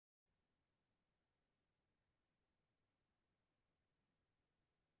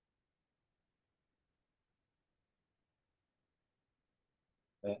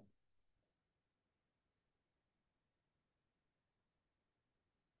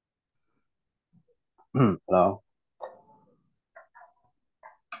Hello.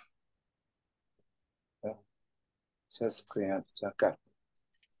 Share screen ကြာကတ်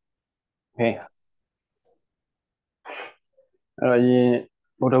Okay. အဲ့တော့ရင်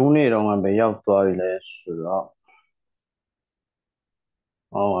ဗုဒ္ဓဦးနေ့တုန်းကပဲရောက်သွားပြီလဲဆိုတော့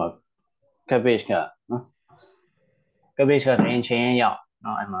ဟောcabbage ကနော် cabbage ကတင်ချင်းရောက်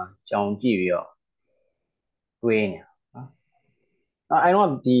နော်အဲ့မှာကြောင်ကြည့်ပြီးတော့တွေးနေတာနော် I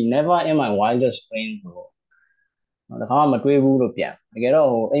don't the never in my wildest dreams ဆိုတော့တခါမှမတွေးဘူးလို့ပြန်တကယ်တော့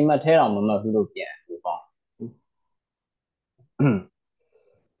ဟိုအိမ်မက်ထဲတော့မမှတ်ဘူးလို့ပြန်ဟိုပေါ့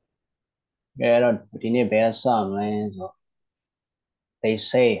ကဲတော့ဒီနေ့ဘယ်စမလဲဆိုတော့ they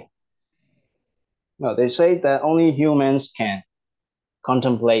say no they say that only humans can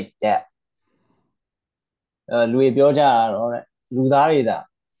contemplate death လူတွေပြောကြတာတော့တဲ့လူသားတွေဒါ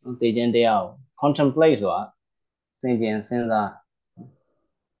သိချင်းတရားကို contemplate ဆိုတာစင်ကြင်စဉ်းစား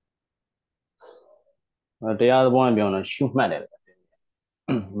တရားသဘောနဲ့ပြောရင်တော့ရှုမှတ်တယ်ပဲဒီ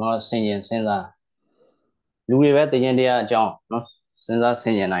မှာစင်ကြင်စဉ်းစားလူတွေပဲသိချင်းတရားအကြောင်းနော်စဉ်းစားဆ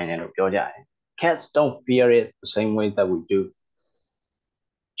င်ခြင်နိုင်တယ်လို့ပြောကြတယ် cats don't fear it the same way that we do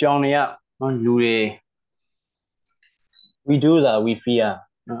ကြောင်တွေကနော်လူတွေ we do that we fear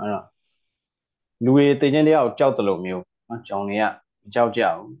နော်အဲ့တော့လူတွေသိချင်းတရားကိုကြောက်တယ်လို့မျိုးနော်ကြောင်တွေကမကြောက်ကြ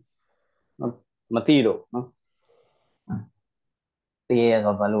ဘူးနော်မသိလို့နော်သိရ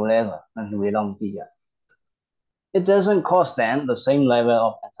ဆိုဘာလို့လဲဆိုလူတွေတော့မသိကြ it doesn't cause them the same level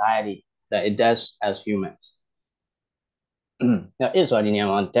of anxiety that it does as humans အဲ့ဆိုဒီနေရာ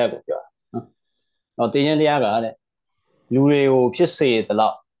မှာ death ကိုပြောတာနော်သိချင်းတရားကတဲ့လူတွေကိုဖြစ်စေသလော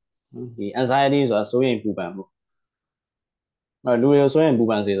က်ဒီ anxiety ဆိုတာစိုးရိမ်ပူပန်မှုလူတွေကိုစိုးရိမ်ပူ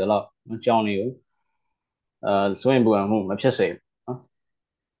ပန်စေသလောက်ကြောင်းတွေကိုစိုးရိမ်ပူပန်မှုမဖြစ်စေဘူးနော်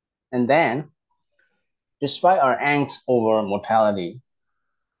and then despite our angst over mortality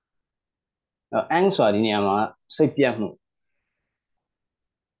angst ဆိုတာဒီနေရာမှာစိတ်ပြတ်မှု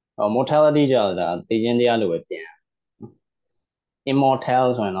mortality ကြောင့်ဒါသိချင်းတရားလိုပဲပြန် immortal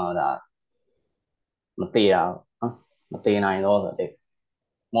ဆိုရင်တော့ဒါမသေးတာနော်မသေးနိုင်တော့ဆိုတဲ့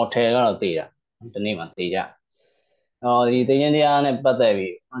mortal ကတော့သေတာဒီနေ့မှသေကြဒီသေခြင်းတရားနဲ့ပတ်သက်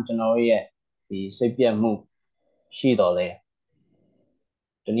ပြီးကျွန်တော်တို့ရဲ့ဒီစိတ်ပြတ်မှုရှိတော်လဲ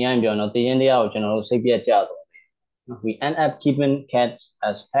ဒီနေ့ပြောတော့သေခြင်းတရားကိုကျွန်တော်တို့စိတ်ပြတ်ကြတော့ we end up keeping cats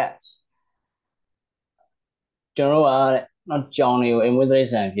as pets ကျွန်တော်တို့ကနော်ကြောင်တွေကိုအိမ်မွေးတိရ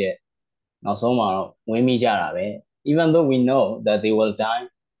စ္ဆာန်ဖြစ်နောက်ဆုံးမှာတော့ဝင်းမိကြတာပဲ even though we know that they will die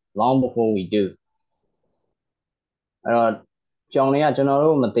long before we do အဲ့တော့ကြောင်တွေကကျွန်တော်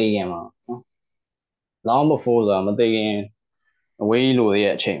တို့မသိခင်မှာနော် long before ဆိုတာမသိခင်အဝေးလို့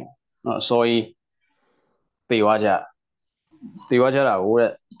ရဲ့အချိန်နော်အစောကြီးသိသွားကြတာကို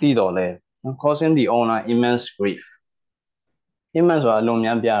တဲ့သိတော်လဲ causing the owner immense grief immense ဆိုတာအလွန်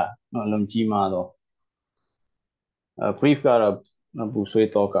များပြားနော်အလွန်ကြီးမားတော့grief ကတော့ပူဆွေး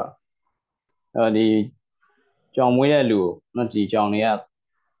တော့ကဒီကြောင်မွေးတဲ့လူကိုနော်ဒီကြောင်တွေက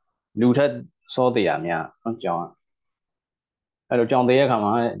လူထက်စောသေးတာများနော်ကြောင်အဲ့လိုကြောင်သေးတဲ့ခါ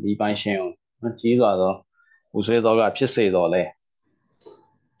မှာဒီပိုင်ရှင်ကိုနော်ကြီးစွာသောပူဆွေးတော့ကဖြစ်စေတော်လဲ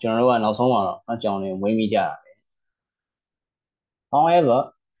ကျွန်တော်တို့ကနောက်ဆုံးမှာတော့နော်ကြောင်တွေဝေးမိကြတာပဲ however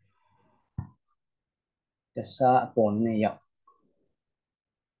တစားအပေါ်နဲ့ရောက်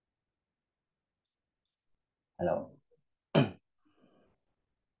hello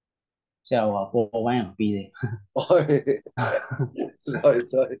ဆရာကပေါ်ပိုင်းအောင်ပြီးသေး sorry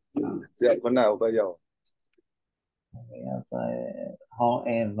ဆရာခုနကဘယ်ရောက်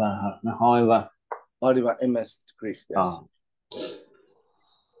however ဟောဒီမှာ MS grief yes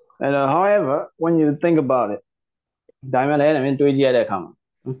and however when you think about it ဒါမှလည်းတွေးကြည့်ရတဲ့အခါမှာ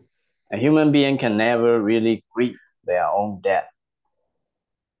a human being can never really grieve their own death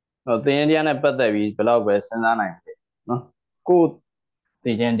သင်တရားနဲ့ပတ်သက်ပြီးဘယ်တော့ပဲစဉ်းစားနိုင်တယ်နော်ကိုယ်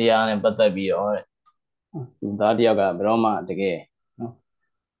သိခြင်းတရားနဲ့ပတ်သက်ပြီးတော့သူသားတယောက်ကဘယ်တော့မှတကယ်နော်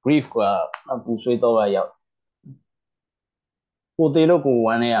grief ကပူဆွေးတော့ရောက်ကိုသေးလို့ကိုဝ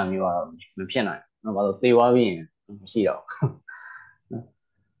မ်းနေရမျိုးကတော့မဖြစ်နိုင်ဘူး။ဘာလို့သေသွားပြီးရင်မရှိတော့ဘူး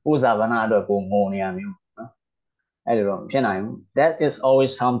။ဥစ္စာဗနာအတွက်ကိုငိုနေရမျိုးနော်။အဲ့လိုတော့မဖြစ်နိုင်ဘူး။ That is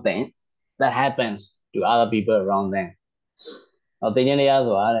always something that happens to other people around them ။သိချင်းတရား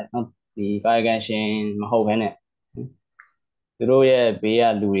ဆိုတာတဲ့နော်ဒီကာယကံရှင်မဟုတ်ဘဲနဲ့သူတို့ရဲ့ဘေးက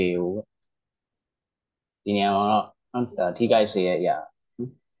လူတွေကိုဒီနေရာမှာတော့ထိခိုက်စေရအရာ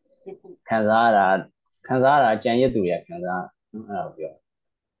ခံစားရတာကြံရစ်သူတွေကခံစားအဲ့ဒါကိုပြော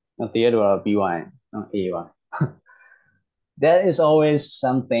။တရားတော်ပြီးသွားရင်အေးပါ There is always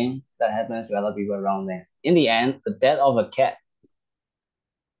something that happens to other people around them. In the end, the death of a cat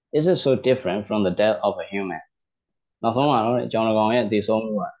isn't so different from the death of a human. နောက်ဆုံးမှာတော့အကြောင်း၎င်းရဲ့တည်ဆုံး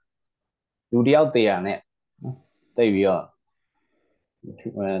မှုက လူတယောက်သေးရနဲ့သိပြီးတော့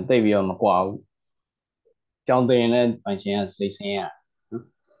သိပြီးတော့မကွာဘူးကြောင်သိရင်လည်းပိုင်ရှင်ကစိတ်ဆင်းရ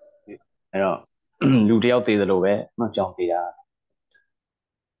အဲ့တော့လူတယောက်သေးသလိုပဲကြောင်သေးတာ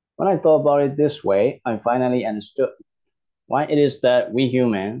When I thought about it this way I finally understood why it is that we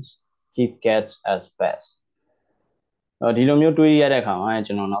humans keep cats as pets ဒီလိုမျိုးတွေးရတဲ့အခါမှာ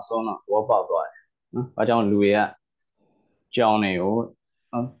ကျွန်တော်နောက်ဆုံးတော့သဘောပေါက်သွားတယ်နော်။ဘာကြောင့်လူတွေကကြောင်တွေကို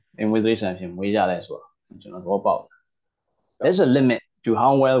အင်ဝေးသိစံဖြစ်မွေးကြလဲဆိုတော့ကျွန်တော်သဘောပေါက်တယ် There's a limit to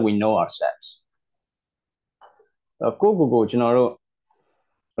how well we know ourselves ကိုကျွန်တော်တို့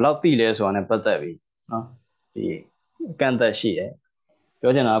ဘယ်လောက်သိလဲဆိုတာနဲ့ပတ်သက်ပြီးနော်ဒီအကန့်အသတ်ရှိတယ်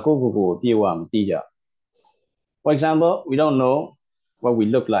ပြောချင်တာကိုအပြည့်အဝမသိကြ For example we don't know what we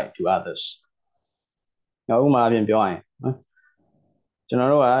look like to others ဥပမာအပြင်ပြောရင်နော်ကျွန်တော်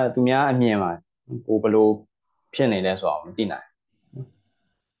တို့ကသူများအမြင်မှာကိုဘယ်လိုဖြစ်နေလဲဆိုတာမသိနိုင်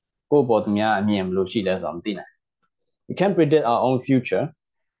ကိုပေါ်သူများအမြင်ဘယ်လိုရှိလဲဆိုတာမသိနိုင် We can't predict our own future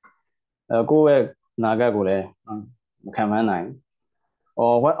ကိုယ့်ရဲ့အနာဂတ်ကိုလည်းမခံမှန်းနိုင်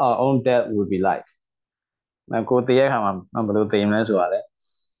or what our own death would be like ကိုတည်ရခါမှာဘယ်လိုတည်မလဲဆိုတာလည်း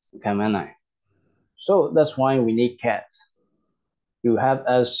မခံမှန်းနိုင် So that's why we need cats to help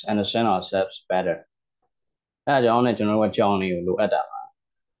us understand ourselves better အဲဒါကြောင့်လည်းကျွန်တော်တို့ကကြောင်တွေကိုလိုအပ်တာပါ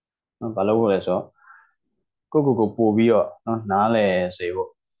ဘာလို့လဲဆိုတော့ကိုပို့ပြီးတော့နားလည်စေဖို့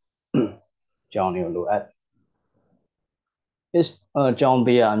ကြောင်တွေကိုလိုအပ် is ကြောင်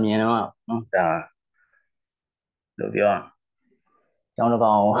သေးအမြင်တော့ဒါလို့ပြောကြောင်တစ်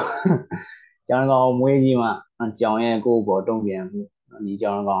ကောင်ကြောင်တစ်ကောင်မွေးကြီးမှကြောင်ရဲ့ကိုယ့်ပေါ်တုံ့ပြန်မှုဒီ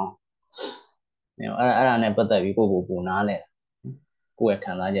ကြောင်တစ်ကောင်အဲ့ဒါနဲ့ပတ်သက်ပြီးကိုပို့နားလဲကိုယ့်ရဲ့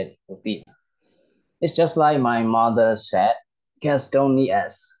ခံစားချက်ကိုသိ It's just like my mother said cats don't need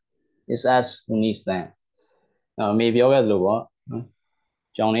us it's us who needs them မေပြောခဲ့သလိုပေါ့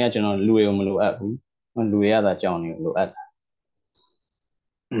ကြောင်တွေကကျွန်တော်လူတွေကိုမလိုအပ်ဘူးလူတွေကသာကြောင်တွေကိုလိုအပ်တာ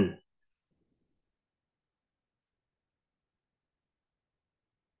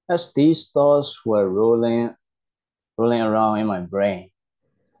As these thoughts were rolling around in my brain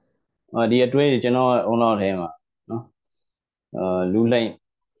ဒီအတွေ့ကျွန်တော်အုံနောက်ထဲမှာလူလိမ့်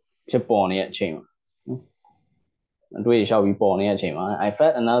ဖြစ်ပေါ်နေတဲ့အချိန်မှာအတွေ့လျှောက်ပြီးပေါ်နေတဲ့အချိန်မှာ I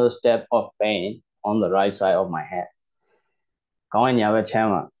felt another step of pain on the right side of my head ခေါင်းရဲ့ညာဘက်ချမ်း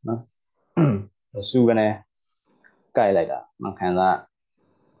မှာစူကနေကိုက်လိုက်တာမခံစား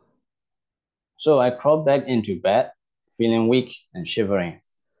So I crawled back into bed feeling weak and shivering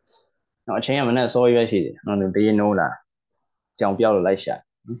အချိန်ကမနဲ့စောရွက်ရှိတယ်တရေနိုးလာကြောင်ပြောက်လို့လိုက်ရှာ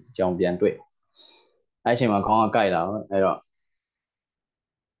ကြောင်ပြန်တွေ့အဲ့ချိန်မှာခေါင်းကကိုက်လာအဲ့တော့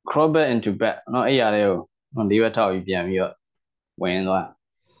crawl back into bed အဲ့ရလေးကိုဒီဘက်ထောက်ပြီးပြန်ပြီးတော့ဝင်သွား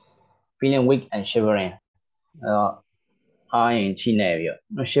feeling weak and shivering အဲ့တော့အားရင်ချိနေပြီး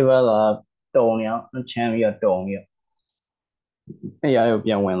တော့ shiver ဆိုတာတုံနေအောင်ချမ်းပြီးတော့တုံပြီးတော့အဲ့ရလေးကို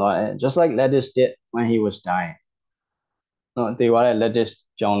ပြန်ဝင်သွားတယ် just like Lettuce did when he was dying တေသွားတဲ့ Lettuce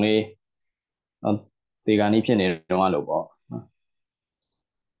ကြောင်လေးတေကန်ကြီးဖြစ်နေတော့လို့ပေါ့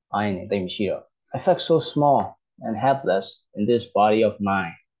အားရင်တိတ်မရှိတော့ I felt so small and helpless in this body of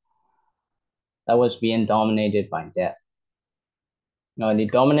mine that was being dominated by death ဒီ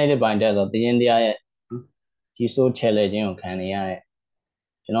dominated by death ဆိုတင်းတရားရဲ့ကြီးစိုးချဲ့လဲခြင်းကိုခံနေရတဲ့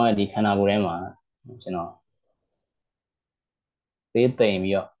ကျွန်တော်ရဲ့ဒီခန္ဓာကိုယ်ထဲမှာကျွန်တော်သေးသိမ်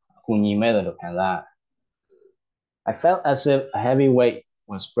ပြီးတော့အကူညီမဲ့တယ်လို့ခံစားရ I felt as if a heavy weight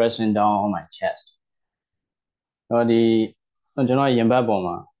was pressing down on my chest ဒီကျွန်တော်ရင်ဘတ်ပေါ်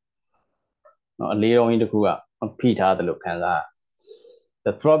မှာအလေးတုံးကြီးတစ်ခုကဖိထားတယ်လို့ခံစားရ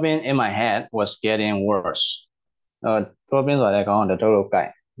The throbbing in my head was getting worse throbbing ဆိုတဲ့ခေါင်းကတတုတ်တုတ်ကို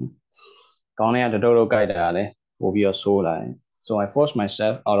က်ခေါင်းထဲကတတုတ်တုတ်ကိုက်တာလေပို့ပြီးတော့ဆိုးလာတယ် So I forced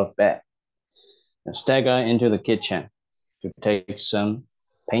myself out of bed and staggered into the kitchen to take some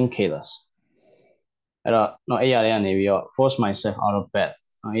painkillers အဲ့တော့အဲ့ရလေးကနေပြီးတော့ force myself out of bed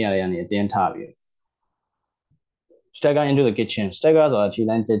အဲ့ရလေးကနေအတင်းထပြီး stagger into the kitchen stagger ဆိုတာခြေ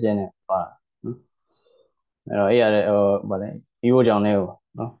လမ်းကျဲကျဲနဲ့ပါအဲ့တော့အဲ့ရလေးဗာလဲမျိုးကြောင်လေးကို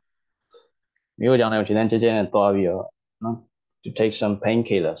မျိုးကြောင်လေးကိုခြေလမ်းကျဲကျဲနဲ့သွားပြီးတော့to take some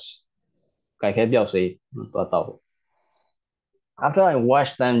painkillers ကြိုက်ခဲပြောက်စေသွားတော့ After I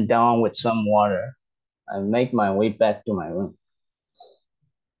washed them down with some water I make my way back to my room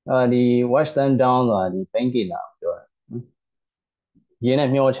ဒီ wash them down ဆိုတာဒီ painkiller ပြောတာရေနဲ့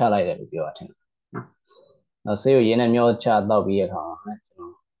မျောချလိုက်တယ်လို့ပြောတာထင်တယ်ဆေးကိုရေနဲ့မျောချတောက်ပြီးရခါကျွန်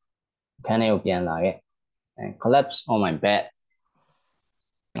တော်အခန်းထဲကိုပြန်လာခဲ့ and collapse on my bed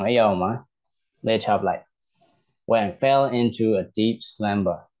အဲ့ရောက်မှာလဲချပလိုက် where I fell into a deep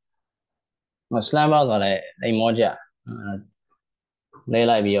slumber slumber ဆိုတော့အိမ်မောကြလဲ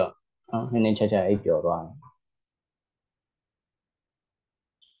လိုက်ပြီးတော့ နည်းနည်းချက်ချက်အိပ်ပျော်သွားတယ်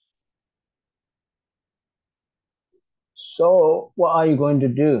So what are you going to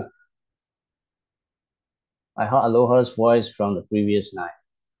do? I heard Aloha's voice from the previous night.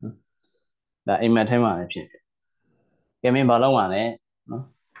 ဒါအိမ်မက်ထဲမှာလည်းဖြစ်တယ်ကဲမင်းဘာလုပ်မှာလဲ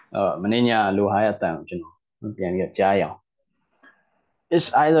နော်မနေ့ည Aloha ရဲ့အတန်ကိုကျွန်တော်ပြန်ပြီးကြားရအောင် It's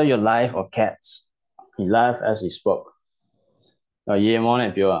either your life or cats. He laughed as he spoke. ရေမော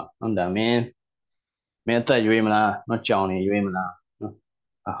နဲ့ပြောอ่ะဟုတ်တယ်မင်းအသက်ရွေးမလားကြောင်နေရွေးမလား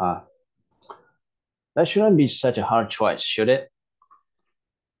That shouldn't be such a hard choice, should it?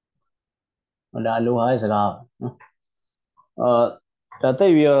 ဒါ Aloha ရဲ့စကားဒါတိ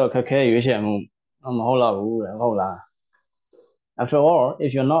တ်ပြီးတော့ခက်ခဲရွေးချယ်မှုမဟုတ်တော့ဘူးတဲ့ဟုတ်လား After all, if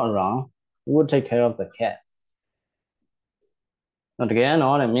you're not around, who would take care of the cat? တကယ်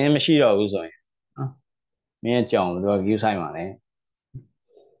တော့မင်းမရှိတော့ဘူးဆိုရင်မင်းရဲ့ကြောင်ဘယ်လို view ဆိုင်မှာလဲ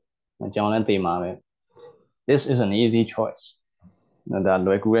ကြောင်လည်းတည်မှာပဲ This is an easy choice. ဒါ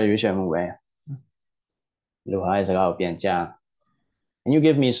လွယ်ကူတဲ့ရွေးချယ်မှုပဲ Aloha ရဲ့စကားကိုပြန်ကြား Can you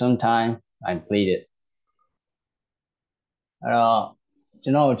give me some time? I pleaded. အဲ့တော့ကျွ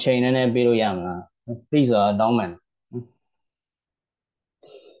န်တော်ချိန်နည်းနည်းပေးလို့ရမလား Please တောင်းပန်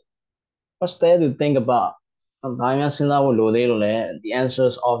What's there to think about? ဘာမှစဉ်းစားဖို့လိုသေးလို့လဲ The answer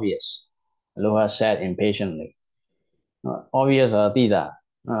is obvious. Aloha said impatiently. Obvious ဆိုတာသိတာ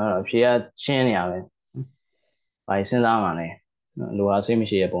အဖြေကရှင်းနေရပဲဘာစဉ်းစားမှလဲ Aloha စိတ်မ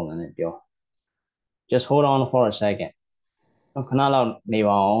ရှိတဲ့ပုံစံနဲ့ပြော Just hold on for a second. ခဏလောက်နေ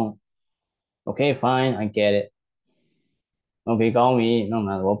ပါအောင် Okay, fine, I get it. Okay ကောင်းပြီနောက်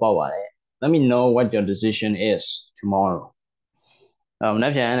မှသဘောပေါက်ပါတယ် Let me know what your decision is tomorrow. မ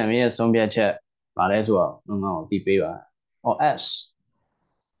နေ့ပြန်မင်းရဲ့ဆုံးဖြတ်ချက်ဘာလဲဆိုတော့ငါ့ကိုသိပေးပါ Or S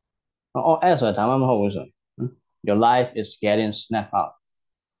ဆိုတာဒါမှမဟုတ်ဘူးဆိုရင် Your life is getting snapped out.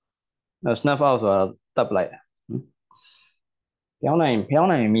 Snap out ဆိုတာတပ်ပလိုက်တာပြောင်းနိုင်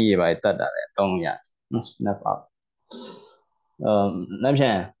မိရပါတတ်တာလေတောင်းရ snap out နောက်ပြ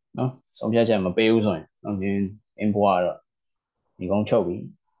န်နော်ဆုံးဖြတ်ချက်မပေးဘူးဆိုရင်အင်းဘွားတော့ဒီကုန်းချုပ်ပြီ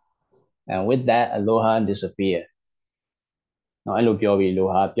and with that Aloha disappeared နော်အဲ့လိုပြောပြီး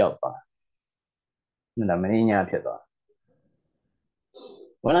Aloha ပျောက်သွားဒါမင်းညဖြစ်သွား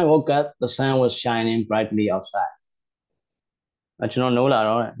When I woke up the sun was shining brightly outside ကျွန်တော်နိုးလာ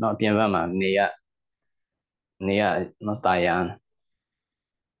တော့နော်အပြင်ဘက်မှာနေရနော်တာယာ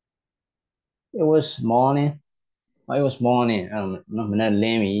It was morning. I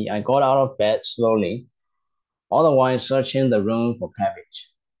got out of bed slowly, otherwise searching the room for cabbage.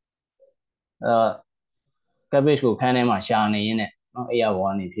 Cabbage ကိုခန်းထဲမှာရှာနေရင်းနဲ့နော်အဲ့ရဘော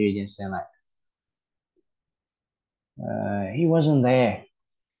ကနေဖြည်းဖြည်းချင်းဆင်းလိုက် He wasn't there.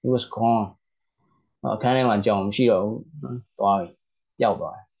 He was gone. အခန်းထဲမှာကြောင်မရှိတော့ဘူးသွားပြီပျောက်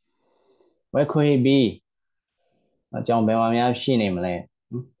သွားတယ် Where could he be? ကြောင်ဘယ်မှာများရှိနေမလဲ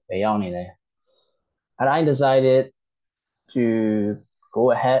ဘယ်ရောက်နေလဲ Had I decided to go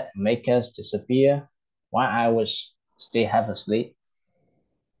ahead and make us disappear while I was still half asleep?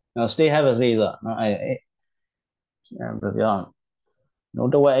 No, stay half asleep ဆိုတော့နော်ဘယ်လိုပြော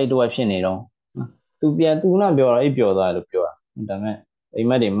နိုးတဝက်အိတ်တဝက်ဖြစ်နေတော့သူကပြောတော့အိပ်ပျော်သွားတယ်လို့ပြောတာဒါပေမဲ့အိမ်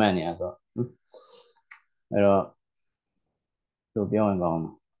မက်တွေမှတ်နေရဆိုတော့အဲ့တော့သူပြောရင်ကောင်းတ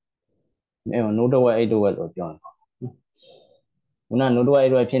ယ်နိုးတဝက်အိတ်တဝက်ဆိုပြောရင်ကောင်းခုနနိုးတဝက်အိ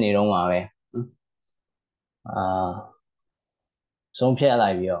တ်တဝက်ဖြစ်နေတော့မှာပဲဆုံးဖြတ်လို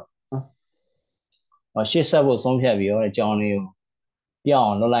က်ပြီးတော့ရှေ့ဆက်ဖို့ဆုံးဖြတ်ပြီးတော့ကြောင်းလေးကိုပြောင်း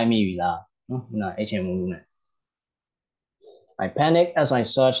အောင်လုပ်လိုက်မိပြီလားနော်ခုနအိတ်ချင်မှုနဲ့ I panicked as I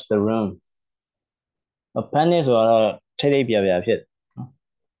searched the room. Panic ဆိုတော့ထိတ်ထိတ်ပြပြဖြစ်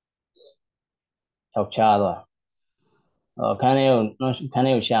ခြောက်ချသွားခန်းထဲ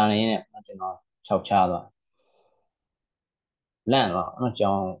ကိုရှာနေနေကျွန်တော်ခြောက်ချသွားလန့်သွားနော်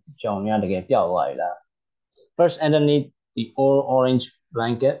ကြောင်များတကယ်ပျောက်သွားပြီလား First underneath the old orange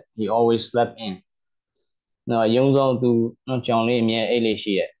blanket he always slept in နော်ရုံးဆုံးသူနော်ကြောင်လေးအမြဲအိတ်လေး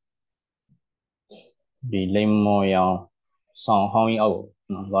ရှိရဲ့ဒီလိမ်မော်ရောင်ဆောင်ဟောင်းကြီးအောက်ကို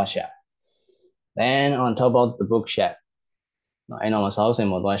နော်သွားရှာ Then on top of the bookshelf နော်အဲ့တော့မဆောက်စင်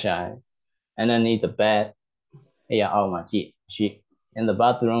ပေါ်သွားရှာ Underneath the bed အဲ့ရအောက်မှာကြည့်ရှိ In the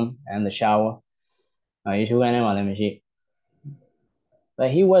bathroom and the shower ရေချိုးခန်းထဲမှာလည်းမရှိ But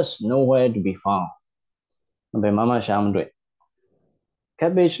he was nowhere to be found ဘယ်မှရှာမတွေ့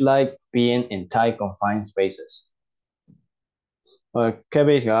Cabbage like being in tight confined spaces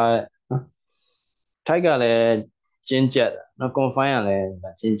cabbage က tight ကလည်းကျဉ်းကျပ်နော် confine ကလည်း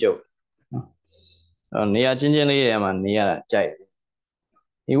ကျဉ်းကျုပ်နေရာကျဉ်းလေးတွေမှာနေရတာကြိုက်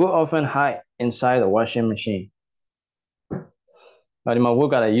He would often hide inside the washing machine ဒီမှာ work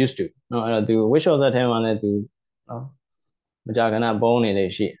ကလည်း used to နော်အဲ့တော့သူ wish of တဲ့ထဲမှာလည်းသူနော်မကြာခဏပုံးနေလေ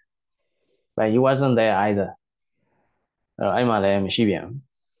ရှိ but he wasn't there either အဲ့မှာလည်းမရှိပြန်ဘူး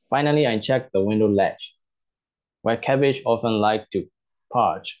finally I checked the window ledge where Cabbage often liked to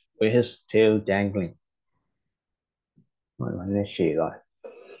perch with his tail dangling ဟိုလည်းရှိသွား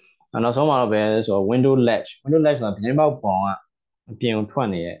နောက်ဆုံးမှာတော့ပဲဆိုတော့ window ledge ဆိုတာပြတင်းပေါက်ပေါင်ကအပြင်ကိုထွက်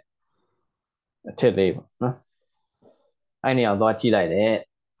နေရဲ့အထစ်လေးပေါ့နော်အဲ့နေရာသွားကြည့်လိုက်တယ်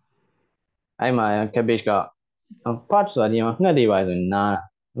အဲ့မှာ cabbage က part ဆိုတာဒီမှာငှက်တွေပါဆိုနား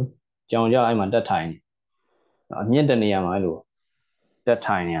ကြောင်ကြောက်အဲ့မှာတက်ထိုင်နေအမြင့်တနေရာမှာအဲ့လိုတက်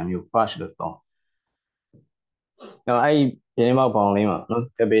ထိုင်နေရမျိုး part လို့တော့အဲ့ပြင်းပေါက်ပေါင်လေးမှာနော်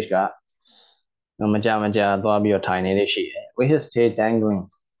cabbage ကမကြသွားပြီးတော့ထိုင်နေလေးရှိတယ် with his tail dangling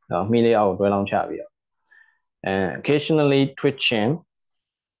မိလေးအောက်ကိုတွဲလောင်းချပြီးတော့ and occasionally twitching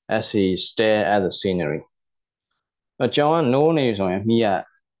as he stared at the scenery ကြောင်ကနိုးနေဆိုရင်မိက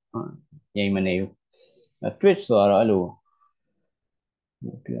ငြိမ်မနေဘူး twitch ဆိုတော့အဲ့လို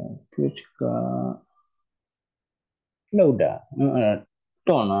twitch ကလှုပ်တာအဲ့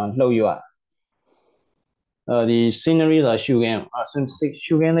တွန့်တော့လှုပ်ရွဒီ scenery ဆိုတာရှုခင်း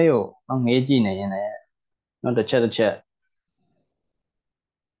ရှုခင်းလေးကိုငေးကြည့်နေရင်လည်းနောက်တစ်ချက်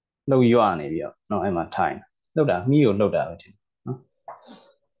လှုပ်ရွနေပြီးတော့နော်အဲ့မှာထိုင်လှုပ်တာမိကိုလှုပ်တာပဲထင်နော်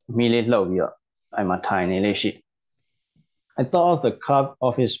မိလေးလှုပ်ပြီးတော့အဲ့မှာထိုင်နေလေးရှိ I thought of the curve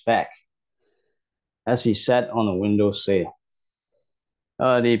of his back as he sat on the window sill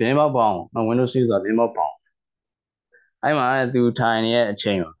ဒီပြင်းပေါက်ပေါင် window sill ဆိုတာပြင်းပေါက်ပေါင်အဲ့မှာသူထိုင်နေတဲ့အ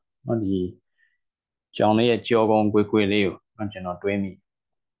ချိန်မှာနော်ဒီကြောင်လေးရဲ့ကြောကုန်းကွေလေးကိုကျွန်တော်တွေးမိ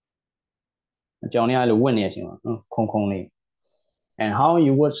ကြောင်လေးကလည်းဝင့်နေတဲ့အချိန်မှာခုံလေး and how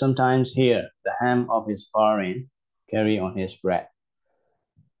you would sometimes hear the hem of his purring carry on his breath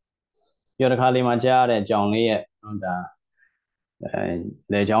ပြောတခါလေးမှာကြားရတဲ့ကြောင်လေးရဲ့ဒါ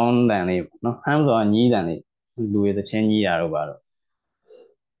လေကြောင်းတန်လေးနော် hem ဆိုတာညီးတန်လေးလူရဲ့သချင်းကြီးတာတော့ပါတော့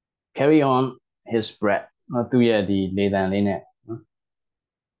carry on his breath သူ့ရဲ့ဒီလေတန်လေးနဲ့နော်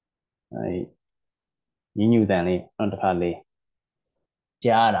ညီညူတန်လေးတခါလေး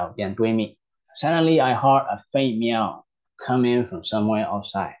ကြားရတာကိုပြန်တွေးမိ suddenly I heard a faint meow coming from somewhere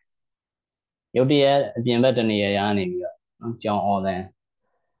outside ရုတ်တရက်အပြင်ဘက်တနေရာနေပြီးတော့ကြောင်အော်တဲ့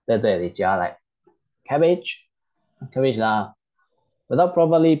လေးကြားလိုက် cabbage လား without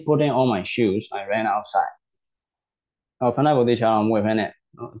properly putting on my shoes I ran outside ခဏကိုသေချာအောင်မွေဖဲနဲ့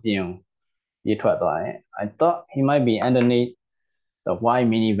အပြင်ကိုပြေးထွက်သွားတယ် I thought he might be underneath the white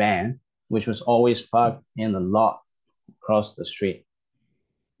minivan which was always parked in the lot across the street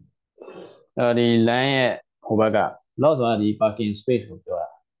ဒီလမ်းရဲ့ဟိုဘက်က lot ဆိုတာဒီ parking space ကိုပြောတာ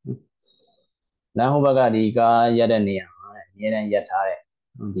လမ်းဟိုဘက်ကဒီကားရပ်တဲ့နေရာမှာအများတန်းရပ်ထားတဲ့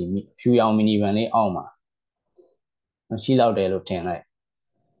ဒီဖြူရောင် minivan လေးအောက်မှာရှိလောက်တယ်လို့ထင်လိုက်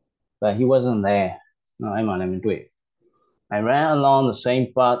but he wasn't there အဲ့မှာလည်းမတွေ့ I ran along the same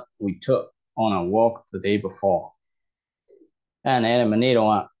path we took on a walk the day before အဲ့နဲ့မနေ့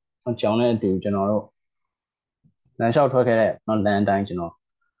တော့ကြောင်နဲ့အတူကျွန်တော်တို့လမ်းလျှောက်ထွက်ခဲ့တဲ့လမ်းအတိုင်းကျွန်တော်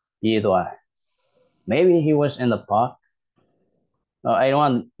ပြေးသွားတယ် maybe he was in the park အဲ့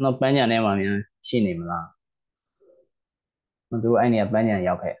တော့ပန်းခြံထဲမှာများရှိနေမလားသူအဲ့နေရာပန်းခြံ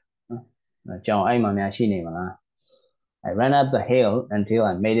ရောက်ခဲ့ကြောင်အဲ့မှာများရှိနေမလား I ran up the hill until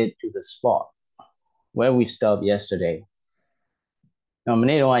I made it to the spot where we stopped yesterday မ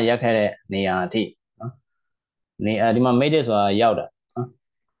နေ့တော့ရက်ခဲ့တဲ့နေရာအထိဒီမှာ made it ဆိုတာရောက်တာ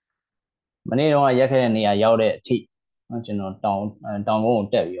မနေ့တော့ရက်ခဲ့တဲ့နေရာရောက်တဲ့အထိကျွန်တော်တောင်ကုန်းကို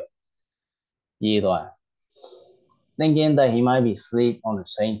တက်ပြီးတော့ပြေးသွား thinking that he might be asleep on the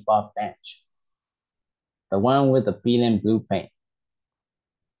same park bench the one with the peeling blue paint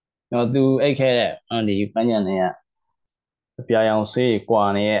သူအိတ်ခဲ့တဲ့ဒီပန်းခြံတွေကအပြာရောင်ဆေးကွာ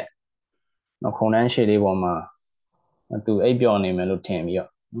နေရဲ့ခုံတန်းရှည်လေးပေါ်မှာသူအိပ်ပျော်နေမယ်လို့ထင်ပြီးတော့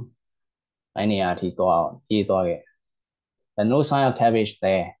အဲ့နေရာအထိသွားပြေးသွားခဲ့ There's no sign of cabbage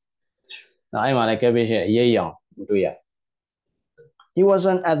there အဲ့မှာလည်း cabbage ရဲ့အရေးရောင်မတွေ့ရ He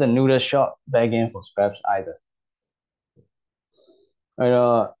wasn't at the noodle shop begging for scraps either အဲ့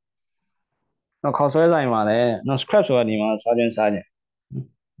တော့ခေါက်ဆွဲဆိုင်မှာလည်း scrap ဆိုတာဒီမှာစားခြင်း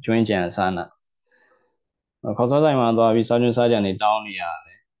ကျွင်းကြံစားနာခေါက်ဆွဲဆိုင်မှာသွားပြီးစားခြင်းနေတောင်းနေရတ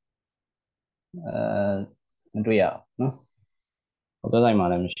ယ်မတွေ့ရနော်ခေါက်ဆွဲဆိုင်မှာ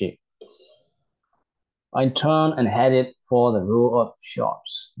လည်းမရှိ I turned and headed for the row of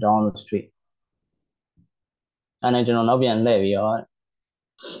shops down the street အဲ့နဲ့ကျွန်တော်နောက်ပြန်လှည့်ပြီးတော့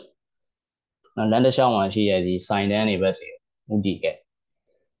လမ်းတစ်လျှောက်မှာရှိတဲ့ဒီဆိုင်တန်းတွေဘက်စီဦးတည်ခဲ့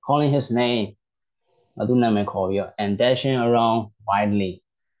calling his name သူနာမည်ခေါ်ပြီးတော့ and dashing around wildly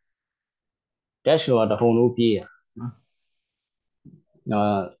dash ဆိုတာတဟုန်လို့ပြေးရ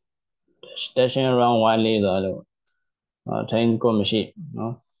Stashing around wildly ဆိုတော့ထိန်းကိုမရှိ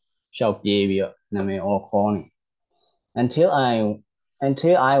နော်ရှောက်ပြေးပြီးတော့နာမည်အော်ခေါ်နေ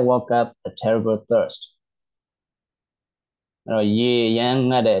until I woke up a terrible thirst အဲ့တော့ရေရမ်း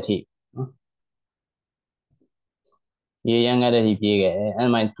ငတ်တဲ့အထိနော်ရေရမ်းငတ်တဲ့အထိပြေးခဲ့ and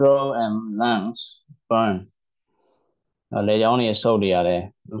my throat and lungs burn လေကြောင်းတွေဆုပ်တွေရတယ်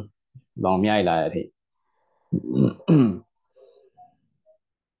လောင်မြိုက်လာတဲ့အထိ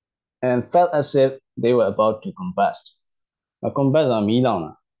and felt as if they were about to combust combust ဆိုတာမီးလောင်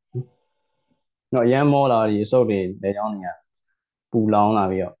တာနော်ရမ်းမောလာဒီဆုပ်တွေလေကြောင်းတွေကပူလောင်လာ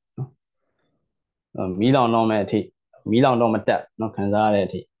ပြီးတော့မီးလောင်တော့မဲ့အထိမီးလောင်တော့မတက်နော်ခံစားရတဲ့အ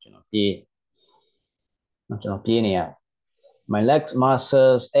ထိကျွန်တော်ပြေးနေရ my legs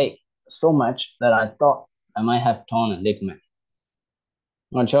muscles ache so much that I thought I might have torn a ligament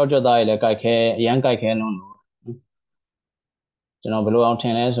ငါချောကြသားရည်လည်းကြိုက်ခဲအရန်ကြိုက်ခဲလုံးလို့ကျွန်တော်ဘယ်လိုအောင်ထ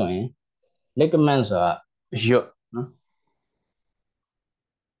င်လဲဆိုရင် ligament ဆိုတာရွတ်နော်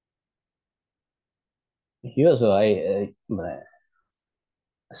ရွတ်ဆိုတာ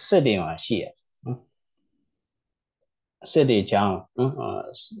အစစ်တွေမှာရှိတယ်နော်အစစ်တွေချောင်းနော်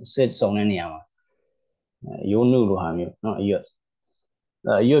စစ်စုံတဲ့နေရာမှာရိုးနုလိုဟာမျိုးနော်အရွတ်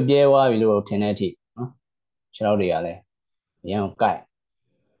ပြဲသွားပြီလို့ထင်တဲ့အထိနော်ခြေထောက်တွေကလည်းအရန်ကိုကိုက်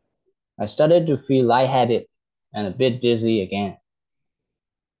I started to feel lightheaded and a bit dizzy again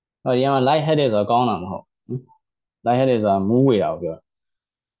ဒီမှာ lightheaded ဆိုတာကောင်းတာမဟုတ် lightheaded ဆိုတာမူးဝေတာကိုပြော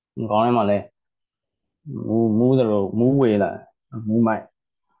ခေါင်းထဲမှာလည်းမူးသလိုမူးဝေလာမူးမိုက်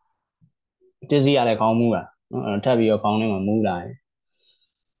dizzy ကလည်းခေါင်းမူးတာနော်ထပ်ပြီးတော့ခေါင်းထဲမှာမူးလာတယ်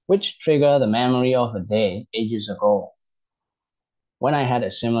which triggered the memory of a day ages ago when I had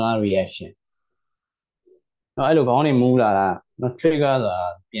a similar reaction နော်အဲ့လိုခေါင်းတွေမူးလာတာနော် trigger ဆိုတာ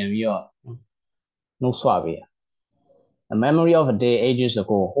ပြန်ပြီးတော့နှုတ်ဆွပေးတာ a memory of a day ages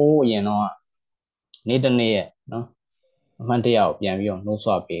ago ဟိုးအရင်တော့နေ့တစ်နေ့ရဲ့နော်အမှန်တရားကိုပြန်ပြီးတော့နှုတ်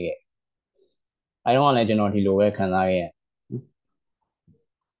ဆွပေးခဲ့အဲတော့လည်းကျွန်တော်ဒီလိုပဲခံစားခဲ့ရ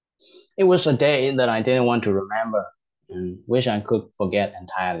It was a day that I didn't want to remember and wish I could forget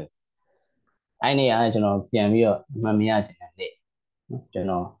entirely အဲ့နေ့ကကျွန်တော်ပြန်ပြီးတော့မမရချင်တဲ့နေ့ကျွန်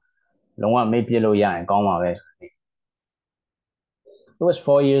တော်လုံးဝမေ့ပြစ်လို့ရရင်ကောင်းပါပဲ It was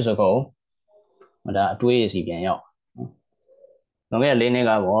 4 years ago ဒါအတွေးစီပြန်ရောက်လွန်ခဲ့တဲ့4နှစ်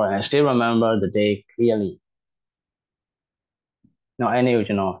ကပေါ့ I still remember the day clearly နော်အဲ့နေ့ကို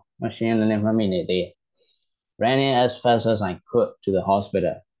ကျွန်တော်ရှင်းလင်းလင်းမှတ်မိနေသေးတယ် ran in as fast as I could to the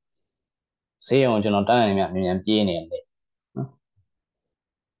hospital ဆေးရုံကျွန်တော်တန်းနေမြမြန်ပြေးနေတယ်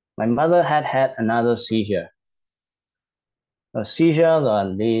My mother had another seizure seizure ဆိုတာ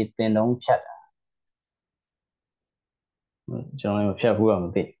လေတင်တုံးဖြတ်တာကျွန်တော်လည်းမဖြတ်ဘူးတော့မ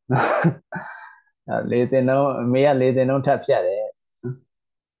သိလေတင်တုံးအမေကလေတင်တုံးထပ်ဖြတ်တယ်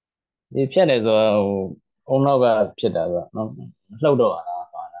ဒီဖြတ်တယ်ဆိုတော့အုံနောက်ကဖြစ်တာဆိုတော့လှုပ်တော့တာ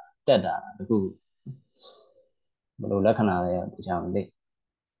ပါတာတက်တာတခုဘယ်လိုလက္ခဏာလဲတခြားမသိ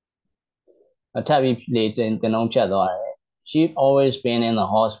အထပ်ပြီးလေတင်တုံးဖြတ်သွားတယ် She'd always been in the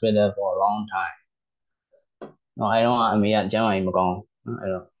hospital for a long time နော်အဲ့တော့အမေကကျန်းမာရေးမကောင်းအဲ့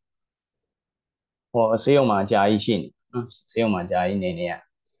တော့ဟိုဆေးရုံမှာအကြာကြီးရှိနေနော်ဆေးရုံမှာအကြာကြီးနေရ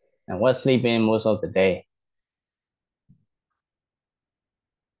and was sleeping most of the day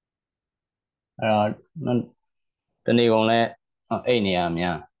အဲ့တော့တနေ့ကုန်လဲအိတ်နေရ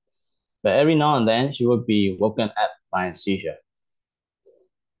များ but every now and then she would be woken up by a seizure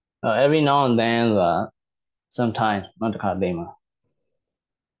every now and then ဆိုတာ sometimes နောက်တစ်ခါလေးမှာ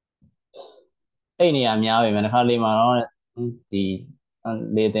အိတ်နေရများပဲတစ်ခါလေးမှာတော့ဒီ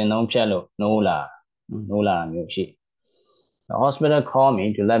လေတင်တုံးဖြတ်လို့နိုးလာတာမျိုးရှိ The hospital called me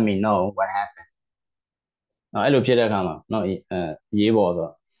to let me know what happened အဲ့လိုဖြစ်တဲ့အခါမှာနော်ရေးပေါ်ဆို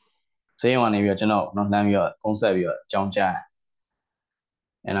ဆေးရုံကနေပြီးတော့ကျွန်တော်နော်လှမ်းပြီးတော့ဖုန်းဆက်ပြီးတော့အကြောင်းကြား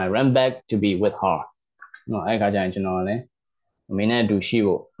and I ran back to be with her နော်အဲ့ခါကျရင်ကျွန်တော်လည်းအမေနဲ့အတူရှိ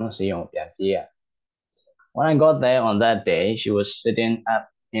ဖို့နော်ဆေးရုံပြန်ပြေးရ When I got there on that day she was sitting up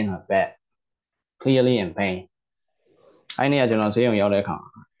in her bed clearly in pain အဲ့နေ့ကကျွန်တော်ဆေးရုံရောက်တဲ့အခါ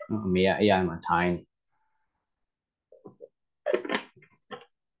အမေကအိယာမှာထိုင်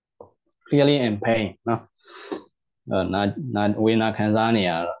clearly in pain နော်နာဝေနာခံစားနေ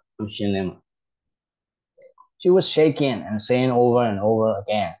ရတော့ရှင်းလင်းမှာ She was shaking and saying over and over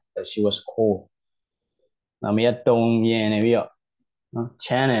again that she was cold အမေကတုံရင်နေပြီးတော့နော်ချ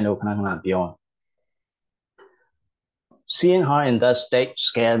မ်းတယ်လို့ခဏခဏပြော Seeing her in that state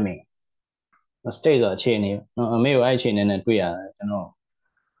scared me state ဆိုအခြေအနေနော်အမေကိုအဲ့အခြေအနေနဲ့တွေ့ရတယ်ကျွန်တော်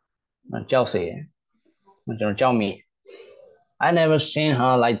ကြောက်စေတယ်ကျွန်တော်ကြောက်မိ I never seen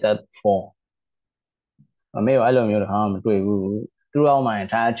her like that before အမေကိုအဲ့လိုမျိုးတစ်ခါမှမတွေ့ဘူး throughout my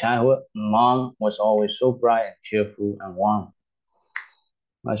entire childhood, mom was always so bright and cheerful and warm.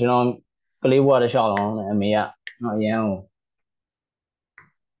 ကျွန်တော်ကလေးဘဝတစ်လျှောက်လုံးအမေကအရန်ကို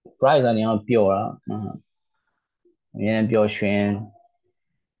bright ကနေအောင်ပျော်တာအရန်ပျော်ရွှင်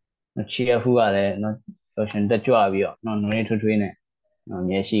cheerful ကလည်းပျော်ရွှင်တက်ကြွပြီးတော့နှွေးထွေးနဲ့အ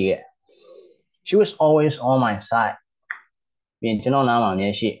မြဲရှိခဲ့ She was always on my side ပြီးရင်ကျွန်တော်နားမှာအမြဲ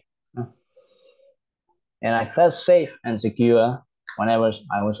ရှိ and I felt safe and secure whenever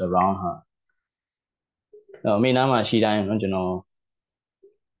I was around her အမေနားမှာရှိတိုင်းကျွန်တော်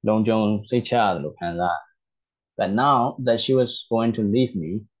လုံခြုံစိတ်ချရတယ်လို့ခံစား But now that she was going to leave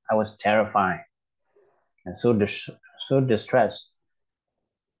me, I was terrified and so distressed.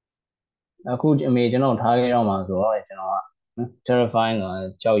 အခုအမေကျွန်တော်ထားခဲ့တော့မှာဆိုတော့ကျွန်တော်က terrifying က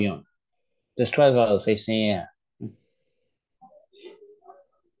ကြောက်ရွံ့ distress ကတော့စိတ်ဆင်းရဲ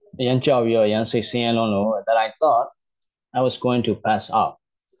အရန်ကြောက်ပြီးတော့အရန်စိတ်ဆင်းရဲလုံးလို့ that I thought I was going to pass out.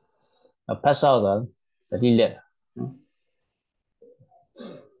 Pass out ကတတိလက်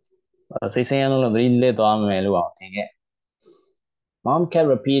စိတ်ဆင်းရဲလုံးလို့တတိလက်သွားမယ်လို့အောင်ထင်ခဲ့ Mom kept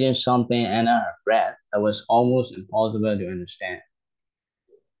repeating something under her breath that was almost impossible to understand.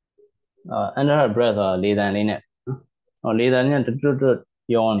 Under her breath လေတံလေးနဲ့လေတံလေးနဲ့တွတ်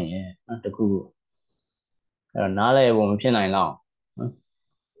ပြောနေတယ်တခုအဲ့တော့နားလဲဖို့မဖြစ်နိုင်တော့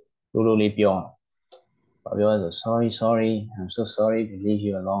လိုလေးပြောဆို sorry I'm so sorry to leave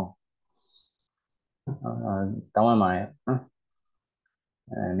you alone တောင်းပန်ပါတယ်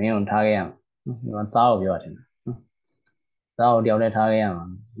မင်းကိုထားခဲ့ရမှာဒီမှာသားကိုပြောတယ်သားကိုတယောက်တည်းထားခဲ့ရမှာ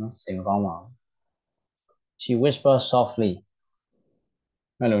စိတ်မကောင်းပါဘူး She whispered softly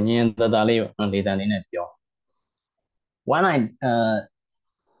အဲ့လိုညင်တတလေးလေတံလေးနဲ့ပြော When I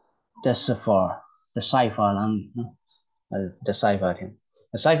decipher လားdecipher ထင်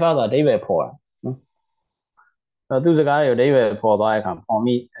decipher ဆိုတာအဓိပ္ပာယ်ဖော်တာသူစကားတွေကိုအဓိပ္ပာယ်ဖော်သွားတဲ့အခါဖော်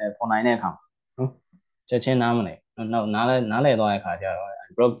နိုင်တဲ့အခါချက်ချင်းနားမလဲနောက်နားလဲသွားတဲ့အခါကျတော့ I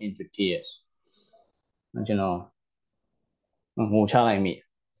broke into tears ကျွန်တော်ငိုချလိုက်မိ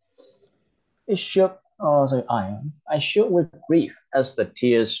It shook I shook with grief as the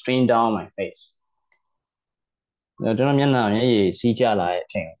tears streamed down my face ကျွန်တော်မျက်ရည်စီးကျလာတဲ့အ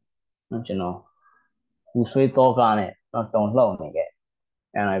ချိန်ကျွန်တော်ပူဆွေးတော့ကနဲ့တုန်လှုပ်နေခဲ့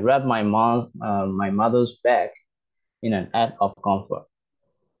and I grabbed my mother's back in an act of comfort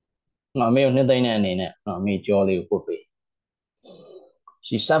အမေကိုနှစ်သိမ့်တဲ့အနေနဲ့အမေကြောလေးကိုပုတ်ပေး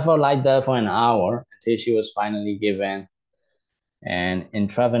She suffered like that for an hour until she was finally given an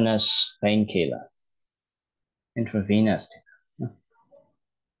intravenous painkiller intravenous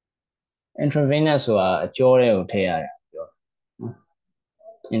ဆိုတာအကြောတွေကိုထည့်ရတယ်ပြော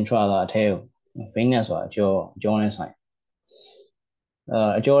intra ကအထဲကို venous ဆိုတာအကြောနဲ့ဆိုင်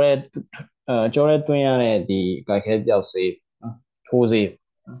အကြောထဲတွင်းရတဲ့ဒီကြိုက်ခဲပြောက်စေးထိုးစေး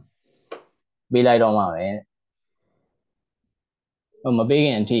ပေးလိုက်တော့မှပဲမပေးခ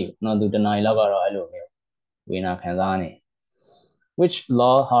င်အထိသူတနားရီလောက်ကတော့အဲ့လိုမျိုးဝေနာခံစားနေ which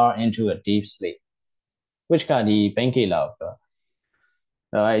lulled her into a deep sleep which ကဒီ painkiller ကို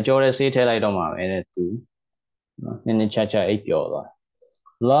ပြောအကြောထဲဆေးထည့်လိုက်တော့မှပဲတဲ့သူနည်းနည်းချအိပ်ပျော်သွား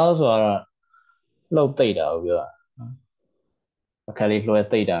lull ဆိုတာလှုပ်သိပ်တာကိုပြောတာအခက်လေးလွှဲ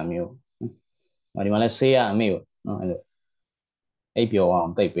သိပ်တာမျိုးဒီမှာလဲဆေးရအမေကိုအဲ့လိုအိပ်ပျော်အော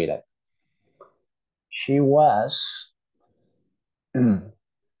င်သိပ်ပေးလိုက် She was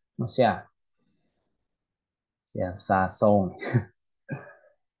ဆရာစာဆုံး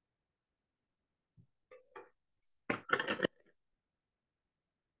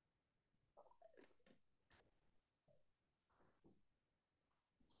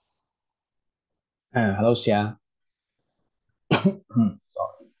hello ဆရာ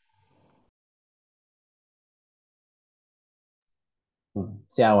sorry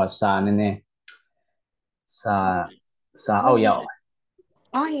ဆရာကစာနည်းနည်းစာအောက်ရောက်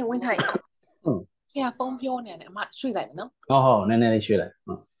အော်ရင်ဝင်ထိုင်ဆရာဖုန်းပြောနေတယ်အမရွှေ့လိုက်မယ်နော်ဟုတ်နည်းနည်းလေးရွှေ့လိုက်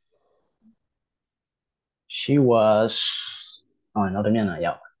She was နောက်တစ်မျက်နှာ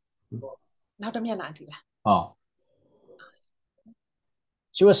ရောက်နောက်တစ်မျက်နှာအထိလားဟုတ်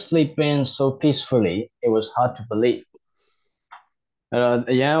She was sleeping so peacefully it was hard to believe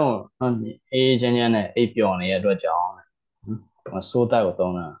အရန်ကိုအေးချမ်းနဲ့အိပ်ပျော်နေတဲ့အတွက်ကြောင့်စိုးတက်ကို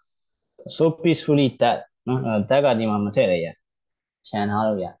သုံးတာ so peacefully that တက်ကဒီမှာမထည့်ရရခြံထား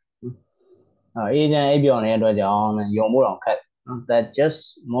လို့ရအေးချမ်းအိပ်ပျော်နေတဲ့အတွက်ကြောင့်ယုံဖို့တော့ခက် that just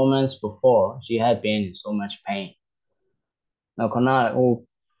moments before she had been in so much pain ခဏ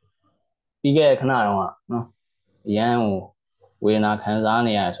ပြီးခဲ့တဲ့ခဏတော့အရန်ကိုဝေဒနာခံစား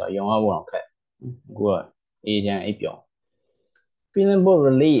နေရတယ်ဆိုတော့ယုံဖို့တော့ခက်အခုကအေးချမ်းအိပ်ပျော် feeling both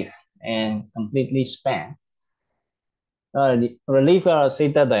relief and completely spent relief ကတော့စိ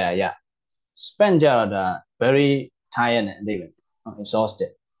တ်သက်သာရ spend ကြတော့ဒါ very tired နဲ့အဓိပ္ပာယ်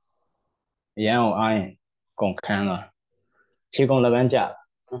exhausted အရန်ကိုအားရင်ကုန်ခန်းသွားခြေကုန်လက်ပန်းကျတာ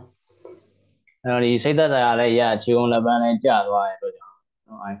အဲ့တော့ဒီစိတ်သက်သာရလည်းရခြေကုန်လက်ပန်းလည်းကျသွားတဲ့အတွက်ကြောင့်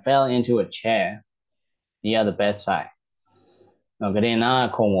I fell into a chair near the bedside ကရင်နာ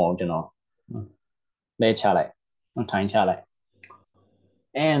ခုံပေါ်ကျွန်တော်လဲချလိုက်ထိုင်ချလိုက်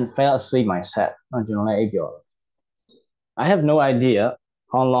and fell asleep myself ကျွန်တော်လည်းအိပ်ပျော်တယ် I have no idea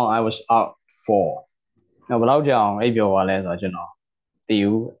how long I was out for ဘယ်လောက်ကြာအောင်အိပ်ပျော်သွားလဲဆိုတော့ကျွန်တော်သိ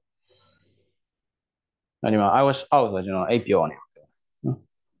ဘူးဒီမှာ I was out ဆိုတော့ကျွန်တော်အိပ်ပျော်နေ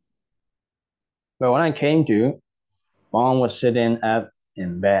But when I came to mom was sitting up in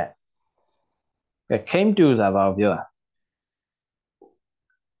bed came to ဆိုတာဘာကိုပြောတာ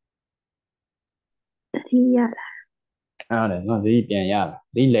သတိရလာဟုတ်တယ်နော်သတိပြန်ရလာ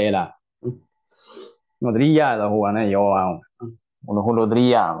သတိလဲလာနော်သတိရတော့ဟိုကနဲ့ရောအောင်ဟိုလိုသတိ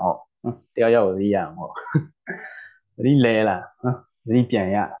ရမှာမဟုတ်တယောက်ယောက်သတိရမှာမဟုတ်သတိလဲလာနော်သတိပြန်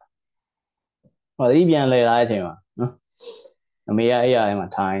ရဟောသတိပြန်လဲလာတဲ့အချိန်မှာနော်အမေကအဲ့ရထဲမှာ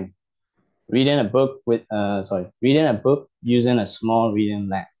ထိုင် reading a book with reading a book using a small reading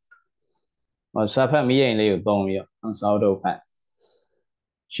lamp စာဖတ်မိရင်လေးကိုသုံးပြီးတော့စာအုပ်တုပ်ဖတ်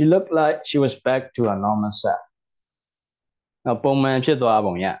She looked like she was back to her normal self ပုံမှန်ဖြစ်သွား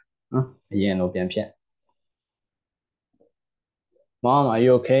ပုံရနော်အရင်လိုပြန်ဖြစ် Mom are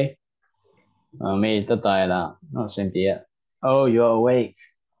you okay မေတက်တာရလားနော်အဆင်ပြေရ Oh you're awake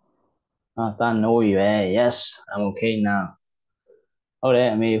တာနိုးရွယ် Yes I'm okay now ဟုတ်တယ်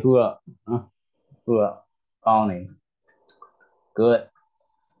အမေအခုတော့ကောင်းနေ Good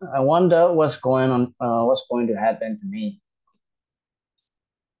I wonder what's going to happen to me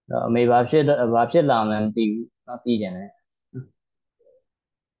အမေဘာဖြစ်လာမလဲမသိဘူးသိကျင်တယ်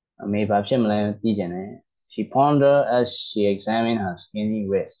အမေဘာဖြစ်မလဲသိကျင်တယ် She pondered as she examined her skinny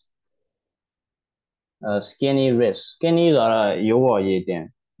wrist skinny wrist skinny ဆိုတာရိုးပေါ်ရည်တင်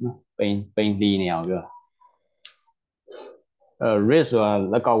နော်ပိန်လှီနေအောင်ပြော wrist ဆိုတာ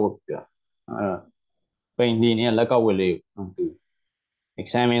လက်ကောက်ဝတ်ပြောပိန်လှီနေတဲ့လက်ကောက်ဝတ်လေးကိုသူ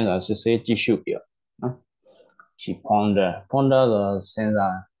examine ဆိုတာစစ်ဆေးကြည့်ရှုပြောနော် She ponder ဆိုတာစဉ်း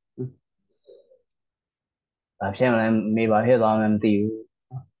စားဘာဖြစ်မလဲမေဘာဖြစ်သွားမှန်းမသိဘူး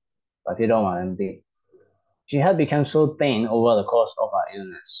ဘာဖြစ်တော့မှလည်းမသိ She had become so thin over the course of her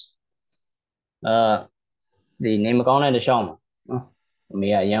illness ဒီနေမကောင်းတဲ့တခြားမှာနော်အမေ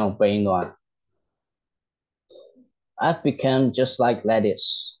ကအရန်ကိုပိန်သွား I've become just like lettuce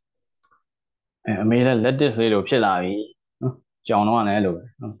အမေလည်း lettuce လေးလိုဖြစ်လာပြီနော်ကြောင်တော့လည်းအဲ့လို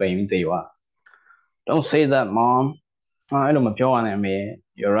ပိန်ပြီးသေသွား Don't say that mom အဲ့လိုမပြောရနဲ့အမေ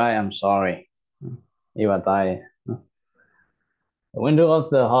You're right I'm sorry အေးပါသားရဲ့ The window of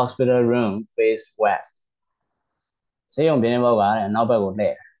the hospital room faced west ဆေးရုံပြင်းပေါက်ကလည်းနောက်ဘက်ကိုလှ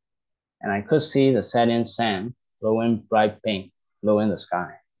ည့် And I could see the setting sun glowing bright pink glowing the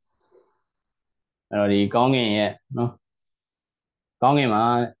sky အဲ့တော့ဒီကောင်းကင်ရဲ့နော်ကောင်းကင်မှာ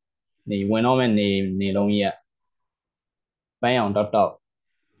ဒီဝင်တော့မဲ့နေလုံးကြီးကပန်းရောင်တောက်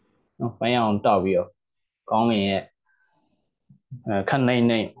နော်ပန်းရောင်တောက်ပြီးတော့ကောင်းကင်ရဲ့ခက်နှိမ့်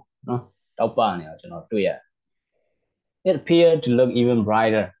နော်တောက်ပနေအောင်ကျွန်တော်တွေ့ရတယ် It appeared to look even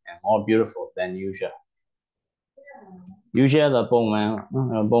brighter and more beautiful than usual usual ဆိုပုံ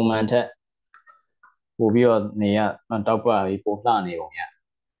မှန်ထက်ပို့ပြီးတော့နေရတောက်ပပြီးပို့လှနေပုံရ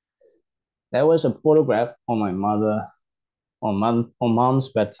There was a photograph on my mother on mom's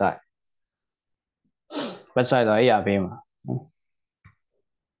bedside ဆိုတော့အဲ့ရဘေးမှာ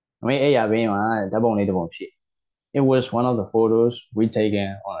အမေအဲ့ရဘေးမှာဓာတ်ပုံလေးတစ်ပုံရှိ It was one of the photos we taken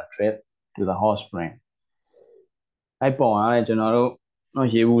on a trip to the hot spring အဲ့ပုံကလည်းကျွန်တော်တို့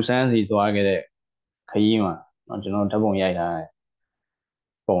ရေဘူးစမ်းစီသွားခဲ့တဲ့ခရီးမှာကျွန်တော်ဓာတ်ပုံရိုက်ထားတဲ့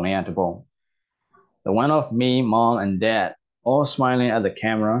ပုံလေးကတစ်ပုံ The one of me mom and dad all smiling at the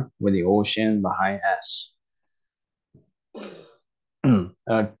camera with the ocean behind us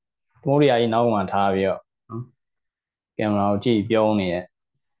မိုးရီယာကြီးနောက်မှထားပြီးတော့ကင်မရာကိုကြည့်ပြုံးနေရဲ့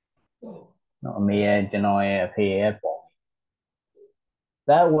အမေရဲ့ကျွန်တော်ရဲ့အဖေရဲ့ပုံ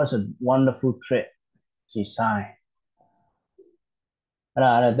That was a wonderful trip she sighed အဲ့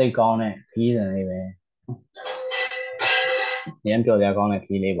ဒါသိကောင်းတဲ့ခီးစဉ်လေးပဲညံပြော်စရာကောင်းတဲ့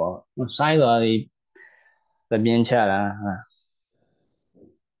ခီးလေးပေါ့ဆိုင်ဆိုတာဒီသပြင်းချတာ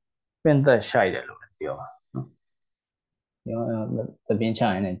ပင့်သက်ရှိုက်တယ်လို့ပြောတာနော်သပြင်းချ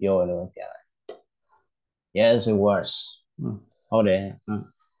ရင်လည်းပြောရလို့ပြတယ် Yes it was ဟုတ်တယ်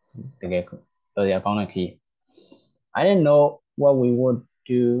တကယ်ပြောစရာကောင်းတဲ့ခီး I didn't know what we would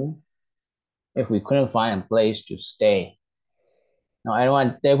do if we couldn't find a place to stay နော်အဲ့တော့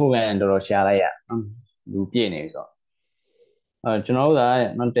တဲခုကန်တော်တော်ရှာလိုက်ရလူပြည့်နေပြီဆို ကျွန်တော်တို့က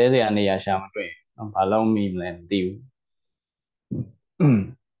နော်တဲစရာနေရာရှာမတွေ့ဘူးဘာလို့မိမလဲမသိဘူး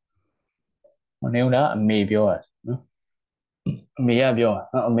နေဦးလားအမေပြောတာနော်အမေကပြော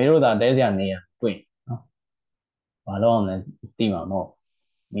တာအမေတို့သာတဲစရာနေရာတွေ့နော်ဘာလို့အောင်လဲသိမှာမဟုတ်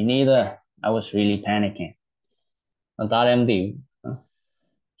me neither I was really panicking သားလည်းမသိဘူးနော်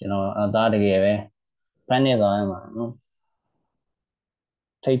ကျွန်တော်သားတကယ်ပဲ panic သွားရမှာနော်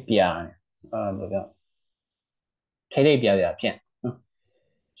ထိတ်ပြာနေဘယ်ပြောထိတ်ပြာဖြစ်နော်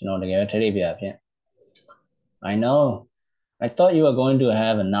ကျွန်တော်တကယ်ပဲထိတ်ပြာဖြစ် I know I thought you were going to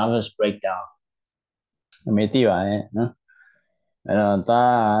have a nervous breakdown အမေသိပါတယ်နော်အဲ့တော့ဒါ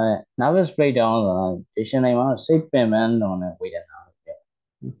nervous breakdown ဆိုတာ dictionary မှာစိတ်ပင်ပန်းလွန်တဲ့ဝေဒနာလို့ပြော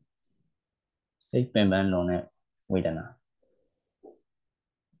စိတ်ပင်ပန်းလွန်တဲ့ဝေဒနာ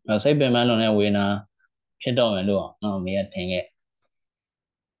စိတ်ပင်ပန်းလွန်တဲ့ဝေဒနာဖြစ်တော့မယ်လို့နော်အမေကထင်ခဲ့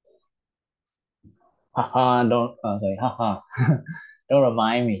haha don't sorry haha don't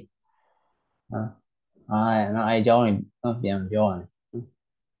remind me နော်အဲ့အကြောင်းကိုပြန်ပြောရတယ်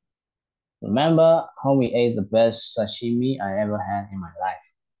Remember how we ate the best sashimi I ever had in my life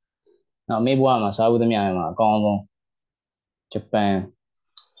နော်အမေဘွားမှာစားဘူးသမျှမှာအကောင်းဆုံးဂျပန်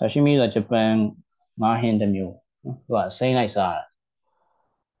sashimi ဆိုဂျပန်ငါးဟင်းတစ်မျိုးနော်သူကစိမ့်လိုက်စား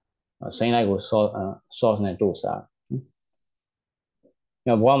တာစိမ့်လိုက်ကို sauce နဲ့တို့စား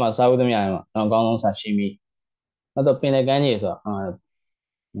နော်ဘွားမှာစားဘူးသမျှမှာအကောင်းဆုံး sashimi နောက်တော့ပင်လယ်ကမ်းခြေဆိုတော့ငါး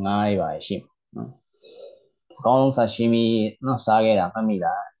တွေပါရှိနော်အကောင်းဆုံး sashimi နော်စားခဲ့တာမှတ်မိ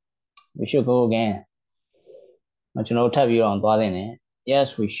လား we should go again ကျွန်တော်ထပ်ပြီးတော့သွားသင့်တယ် yes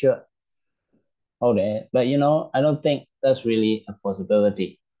we should ဟုတ်တယ် but you know I don't think that's really a possibility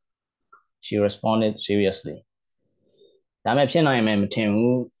she responded seriously ဒါမဲ့ဖြစ်နိုင်မယ်မထင်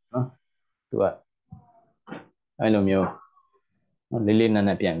ဘူးနော်သူကအဲ့လိုမျိုးလေးလေးနက်န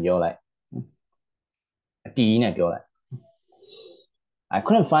က်ပြန်ပြောလိုက်အတီးနဲ့ပြောလိုက် I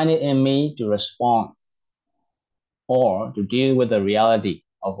couldn't find it in me to respond or to deal with the reality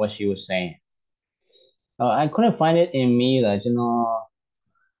of what she was saying I couldn't find it in me ကကျွန်တော်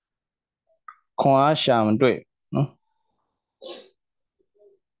ခွန်အားရှာမတွေ့နော်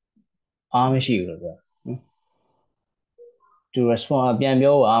အားမရှိဘူးလို့ပြော to respond ပြန်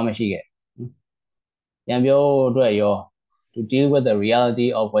ပြောဖို့အားမရှိခဲ့ပြန်ပြောဖို့အတွက်ရော to deal with the reality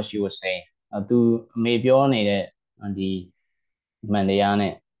of what she was saying သူအမေပြောနေတဲ့ဒီမှန်တရား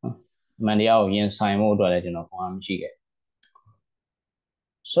နဲ့မှန်တရားကိုရင်ဆိုင်ဖို့အတွက်လည်းကျွန်တော်ခွန်အားမရှိခဲ့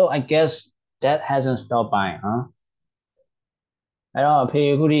so I guess that hasn't stopped by အဲ့တော့အဖေ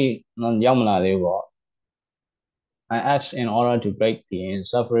အခုထိရောက်မလာသေးဘူးပေါ့ I asked in order to break the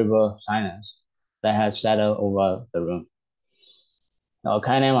insufferable silence that had settled over the room တော့အခ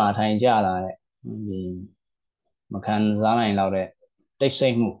န်းထဲမှာထိုင်ကြလာတဲ့ဒီမခံစားနိုင်တော့တဲ့တိတ်ဆိ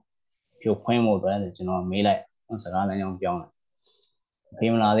တ်မှုဖြိုခွင်းဖို့အတွက်ကျွန်တော်မေးလိုက်စကားလမ်းကြောင်းပြောင်းတယ်အဖေ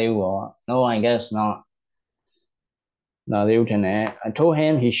မလာသေးဘူးပေါ့ no I guess not လာသေးဘူးထင်တယ် I told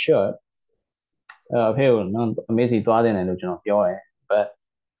him he should အဖေကိုအမေစီသွားတယ်လို့ကျွန်တော်ပြောတယ် but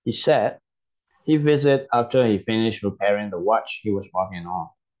he said he visit after he finished repairing the watch he was working on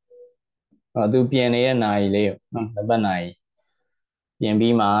သူပြင်နေတဲ့နိုင်လေးလက်ပတ်နိုင်ပြင်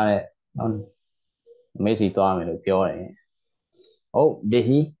ပြီးမှတဲ့အမေစီသွားမယ်လို့ပြောတယ်ဟုတ် did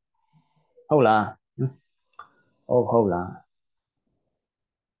he ဟုတ်လားဟုတ်လား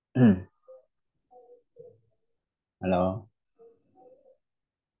ဟယ်လို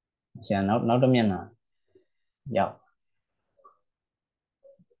ဆရာနောက်တစ်မျက်နှာရောက်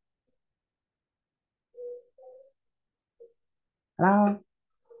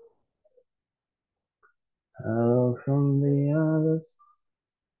hello from the others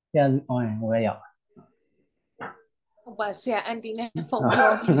ဆရာဟိုပဲရောက်ဟုတ်ပါဆရာအန်တီနဲ့ဖုန်းပြော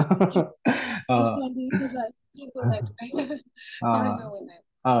နေတယ်အန်တီကကြည့်လို့လိုက်sorry မဝင်နိုင်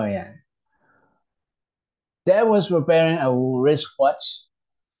oh yeah Dad was preparing a wristwatch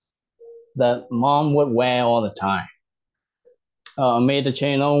that mom would wear all the time အမေတစ်ချိ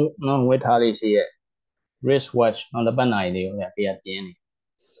န်လုံးဝတ်ထားလေးရှိရဲ့ wristwatch လက်ပတ်နိုင်လေးကိုပြပြင်းနေ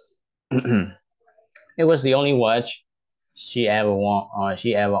It was the only watch she ever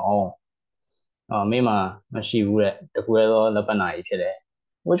owned မိမမရှိဘူးတဲ့တကွဲသောလက်ပတ်နိုင်ဖြစ်တယ်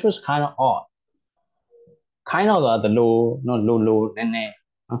which was kind of odd kind of ဆိုတာလိုနည်းနည်း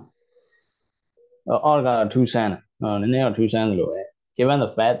odd ကထူးဆန်းတယ်နည်းနည်းတော့ထူးဆန်းတယ်လို့ပဲ given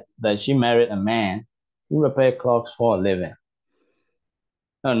the fact that she married a man who repaired clocks for a living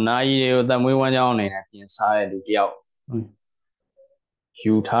နိုင်တွေကိုတမွေးဝမ်းကြောင်းအနေနဲ့ပြင်စားတဲ့လူတယောက်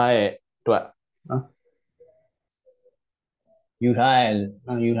ယူထားတဲ့အတွက်ယူထား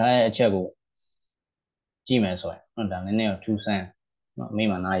တဲ့အချက်ကိုကြည့်မယ်ဆိုရင်ဒါနည်းနည်းတော့ထူးဆန်းမိ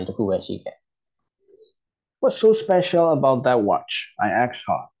မနိုင်တစ်ခုပဲရှိခဲ့ What's so special about that watch? I asked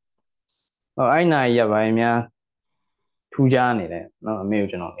her. I know you by me. No,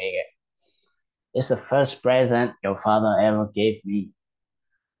 it's the first present your father ever gave me.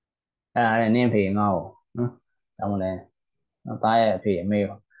 I didn't pay now.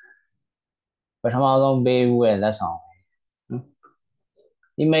 But how let's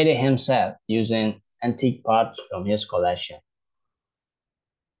He made it himself using antique parts from his collection.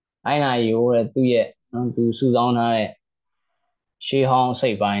 I know you were to Sudan. She hung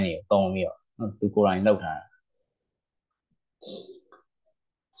say binding, told me to go and look at.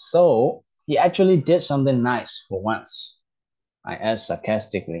 So he actually did something nice for once. I asked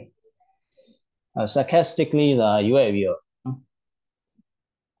sarcastically. Sarcastically, the UAV.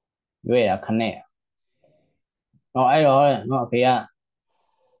 UAV connect. No, I don't know.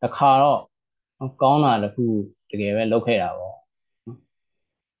 The car. Gone the food together located.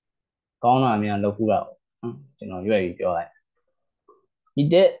 Gone look out. UAV. He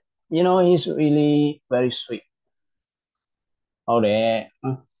did. He's really very sweet. Oh, there.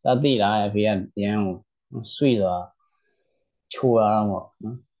 That did I have here. Sweet. Chua.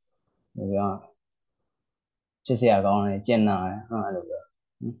 Yeah. 谢谢啊，讲嘞，见哪嘞，那就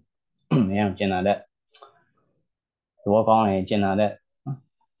没有见哪的，我讲嘞见哪的。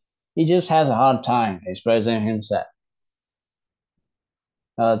He just has a hard time expressing himself.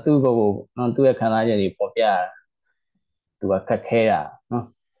 သူရဲ့ခံစားချက်တွေပေါ်ပြတာသူကခက်ခဲတာ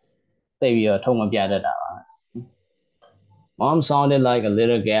သိပြီးတော့ထုံမပြတတ်တာပါ Mom sounded like a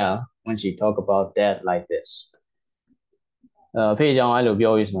little girl when she talked about dad like this. အဖေကြောင့်အဲ့လို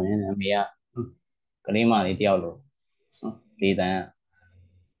ပြောပြီးဆိုရင်အမေကကလေးမလေးတယောက်လိုလေးတန်း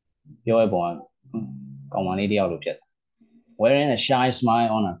ပြောရပုံကကောင်မလေးတယောက်လိုဖြစ် Wearing a shy smile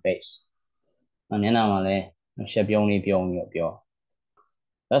on her face. မျက်နှာမှာလည်းရှက်ပြုံးလေးပြုံးပြီးတော့ပြော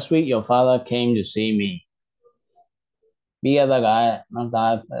Last week your father came to see me. ပြီးခဲ့တဲ့က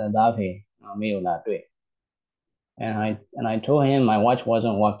သားဖေမေကိုလာတွေ့ and I told him my watch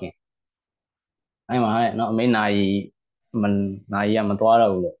wasn't working. အဲ့မှာအမေနာရီကမသွား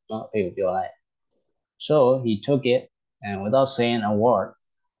တော့ဘူးလို့အဖေကိုပြောလိုက် So he took it and without saying a word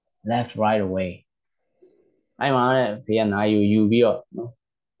left right away. အဲ့မှာဖေကနာရီကိုယူပြီးတော့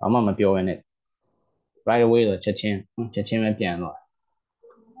ဘာမှမပြောဘဲနဲ့ right away ဆိုချက်ချင်းပဲပြန်သွား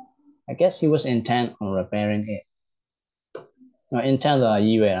I guess he was intent on repairing it. Intent ဆိုတာရ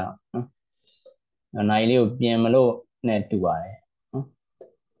ည်ရွယ်တာနိုင်လေးကိုပြင်မလို့နဲ့တူပါတယ်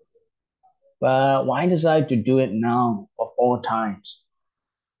But why decide to do it now of all times?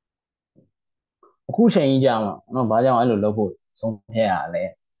 အခုချိန်ကြီးကြာမှာဘာကြောင့်အဲ့လိုလုပ်ဖို့ဆုံးဖြတ်ရလဲ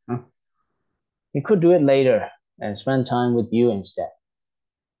He could do it later and spend time with you instead.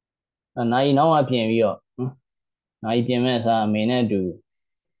 နိုင်နောက်မှပြင်ပြီးတော့နိုင်ပြင်မဲ့အစားအမေနဲ့အတူ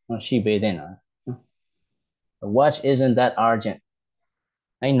ရှိပေးတင်တာ The watch isn't that urgent.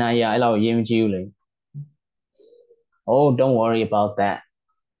 အဲ့နိုင်ရအဲ့လောက်ရေးမကြည့်ဘူးလေ Oh, don't worry about that.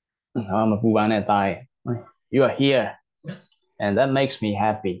 မပူပါနဲ့သားရဲ့ You are here and that makes me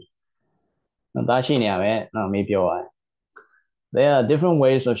happy. သားရှိနေရပဲမေးပြောပါတယ် There are different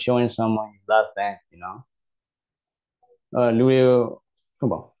ways of showing someone you love them, you know. လူတွေကိုဟု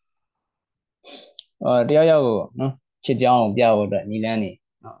တ်ပါတယောက်ယောက်ကိုချစ်ကြောင်းကိုပြဖို့အတွက်နီလန်းတွေ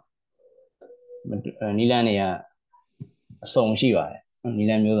ကအစုံရှိပါတယ်နီ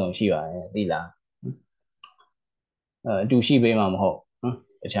လန်းမျိုးစုံရှိပါတယ်သိလားအတူရှိပေးမှာမဟုတ်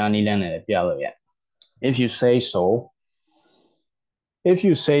တခြားနီလန်းတွေလည်းပြလို့ရ If you say so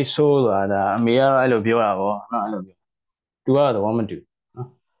ဆိုတာအမေကတော့အဲ့လိုပြောတာပေါ့အဲ့လိုပြောသူကတော့သဘောမတူ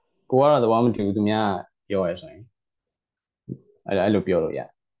ကိုကတော့သဘောမတူသူများပြောရဲဆိုရင်အဲ့လိုပြောလို့ရ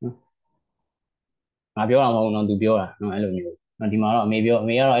ငါပြောတာမဟုတ်ဘူးသူပြောတာအဲ့လိုမျိုးဒီမှာတော့အမေကတော့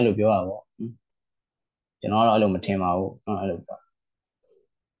အဲ့လိုပြောတာပေါ့ကျွန်တော်ကတော့အဲ့လိုမထင်ပါဘူးအဲ့လိုပြော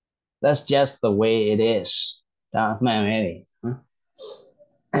That's just the way it is ဒါအမှန်ပဲလေ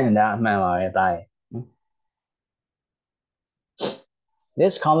ဒါအမှန်ပါပဲတားရဲ့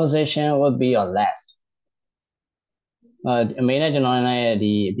This conversation would be your last အမေနဲ့ကျွန်တော်နဲ့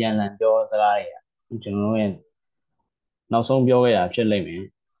ဒီအပြန်အလှန်ပြောစကားတွေကကျွန်တော်ရဲ့နောက်ဆုံးပြောခဲ့တာဖြစ်လိမ့်မယ်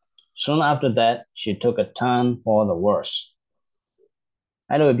Soon after that she took a turn for the worse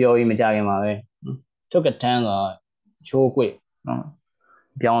အဲ့လိုပြောပြီးမကြခင်ပါပဲ took a turn ဆိုချိုးကွေ့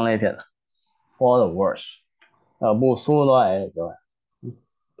ပြောင်းလဲဖြစ်တာ for the worse ပိုဆိုးသွားတယ်ပြောတာ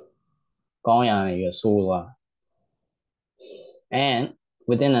ကောင်းရာနေပြီးဆိုးသွား and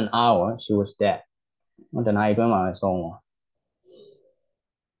within an hour she was dead တနာရီအတွင်းမှာပဲဆုံးသွား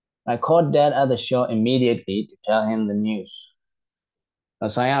I called dad at the show immediately to tell him the news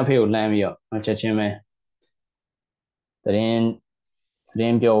ဆိုင်ရအဖေကိုလှမ်းပြီးတော့ချက်ချင်းပဲသတ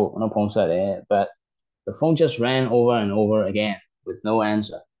င်းပြောဖုန်းဆက်တယ် but The phone just rang over and over again with no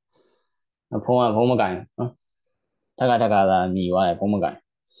answer. The phone again.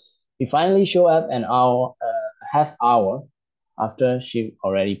 He finally showed up an hour, half hour after she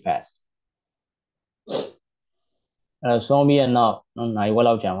already passed.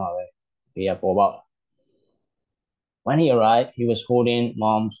 When he arrived, he was holding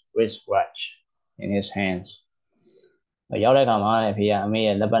mom's wristwatch in his hands. He hadn't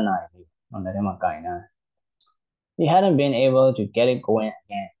been able to get it going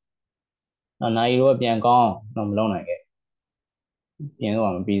again.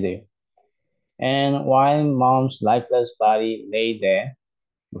 And while mom's lifeless body lay there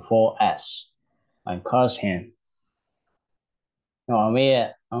before us, I cursed him. No, I mean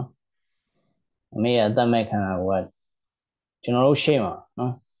it. That make kind of what? Shame,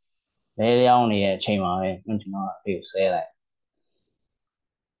 they only a shame on it. You say that.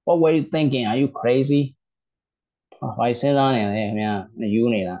 What were you thinking? Are you crazy? Why sit down and you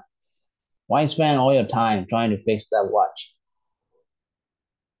need that? Why spend all your time trying to fix that watch?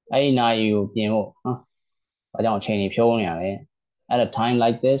 Now you know, I don't change at a time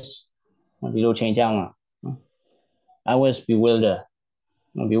like this, you change out. I was bewildered,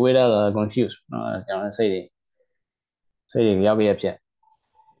 confused.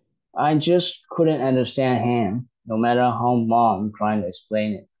 I just couldn't understand him, no matter how mom trying to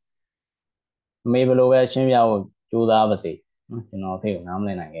explain it. Maybe the way she will do the opposite. People, I'm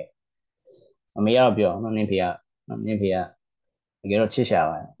like it. I mean, I'll be on Olympia, I get a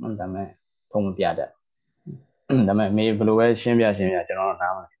chisha, Tom Piata. The maybe blue way, Shimbia,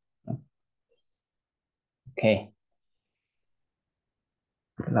 Okay.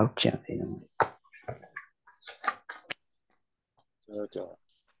 Love champion.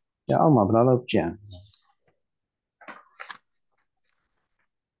 Yeah, I'm a love champ.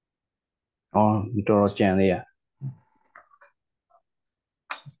 Oh, you draw a champ there.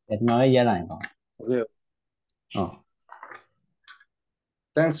 It's not a yellow. Okay. Oh.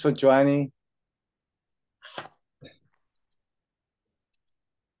 Thanks for joining.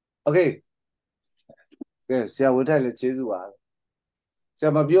 Okay. Yes, I will tell you this one. So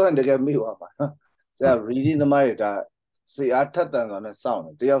I'm a viewer and get me one. So reading the matter that see I tell them on the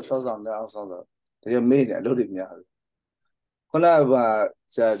sound. They have sound the outside. They have made a little bit. When I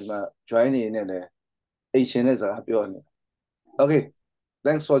said joining in the Asian is a happy one. Okay.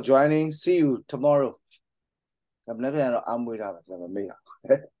 Thanks for joining. See you tomorrow. I'm never I'm with us.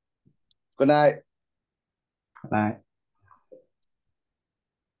 Good night. Bye.